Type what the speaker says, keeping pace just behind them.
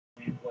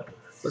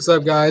What's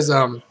up, guys?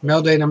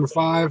 Mail day number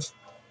 5.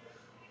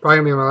 Probably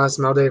gonna be my last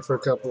mail day for a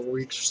couple of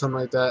weeks or something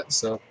like that.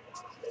 So,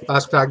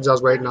 last package I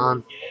was waiting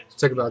on. It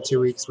took about 2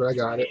 weeks, but I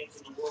got it.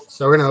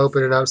 So we're gonna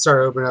open it up.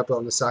 Start opening up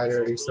on the side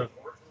already. So,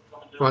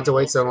 don't have to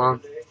wait so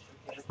long.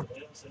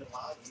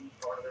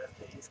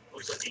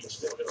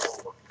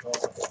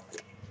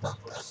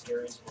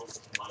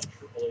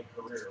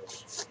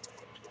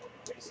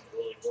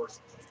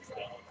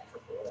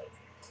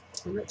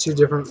 We got 2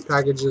 different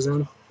packages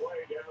in.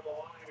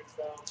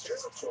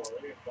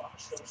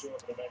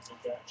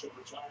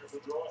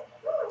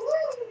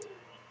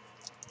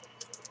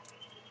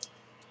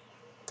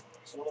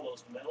 It's one of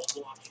those mental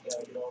blocks you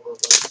gotta get over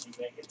once you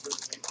make it to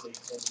the big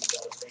leagues, and you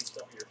gotta face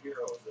some of your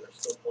heroes that are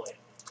still playing.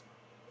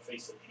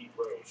 Facing Pete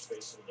Rose,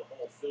 facing the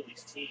whole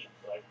Phillies team.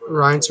 Like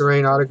Ryan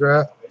Terrain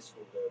autograph. high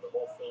school there, the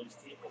whole Phillies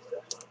team was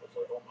that time. I was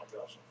like, oh my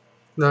gosh.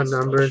 Not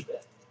numbered.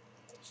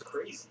 It's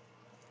crazy.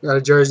 Got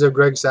a jersey of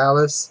Greg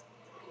Salas.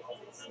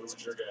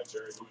 Who's your guy,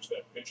 Jerry? Who's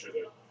that pitcher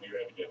that you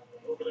had to get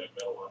over that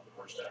metal hump the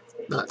first time?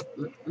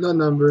 Not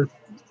numbered.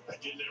 I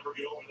didn't ever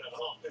get over that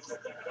hump.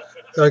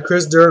 Got a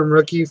Chris Durham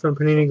rookie from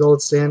Panini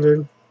Gold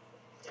Standard.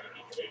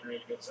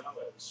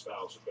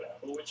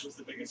 Which was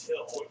the biggest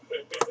hill?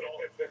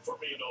 For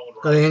me,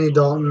 Got Andy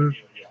Dalton,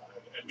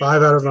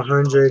 5 out of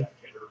 100.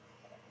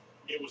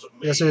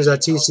 Yes, there's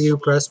that TCU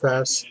press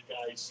pass.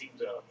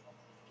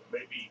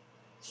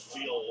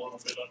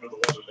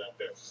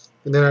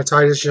 And then a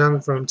Titus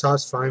Young from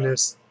Topps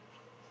Finest,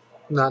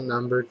 not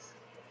numbered.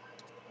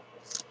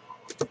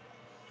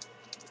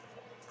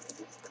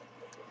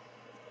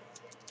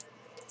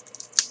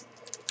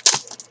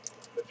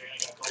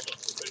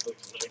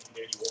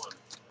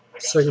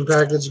 Second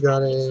package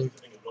got a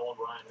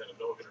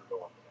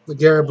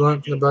LeGarrette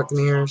Blount from the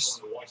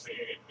Buccaneers.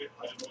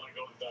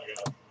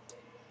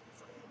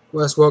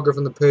 Wes Welker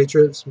from the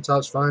Patriots from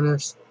Topps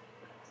Finest.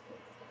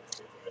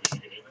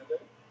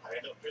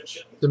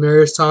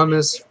 Demarius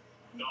Thomas.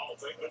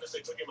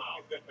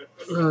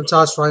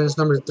 Topps Finest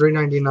number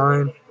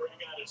 399.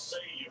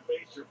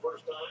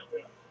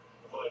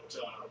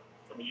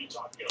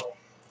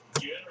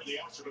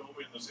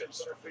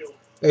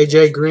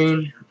 AJ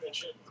Green.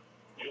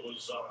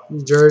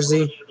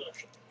 Jersey.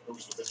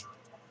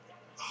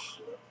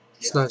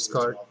 It's a nice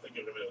card.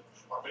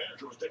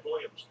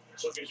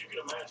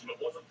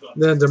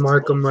 Then the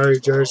DeMarco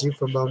Murray jersey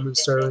from Bowman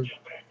Sterling.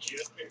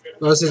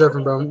 Most of these are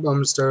from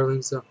Bowman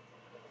Sterling. So,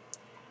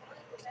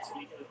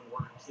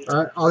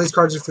 alright, all these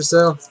cards are for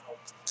sale.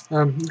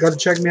 Got to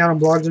check me out on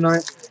blog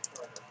tonight.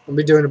 I'll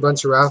be doing a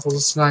bunch of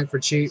raffles tonight for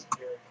cheap.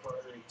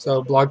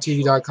 So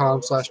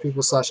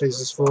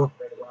blogtv.com/people/acesfull.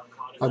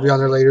 I'll be on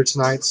there later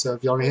tonight. So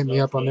if you want to hit me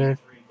up on there,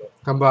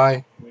 come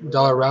by.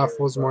 $1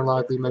 raffles, more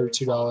likely maybe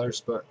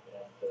 $2, but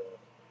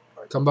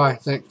come by.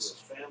 Thanks.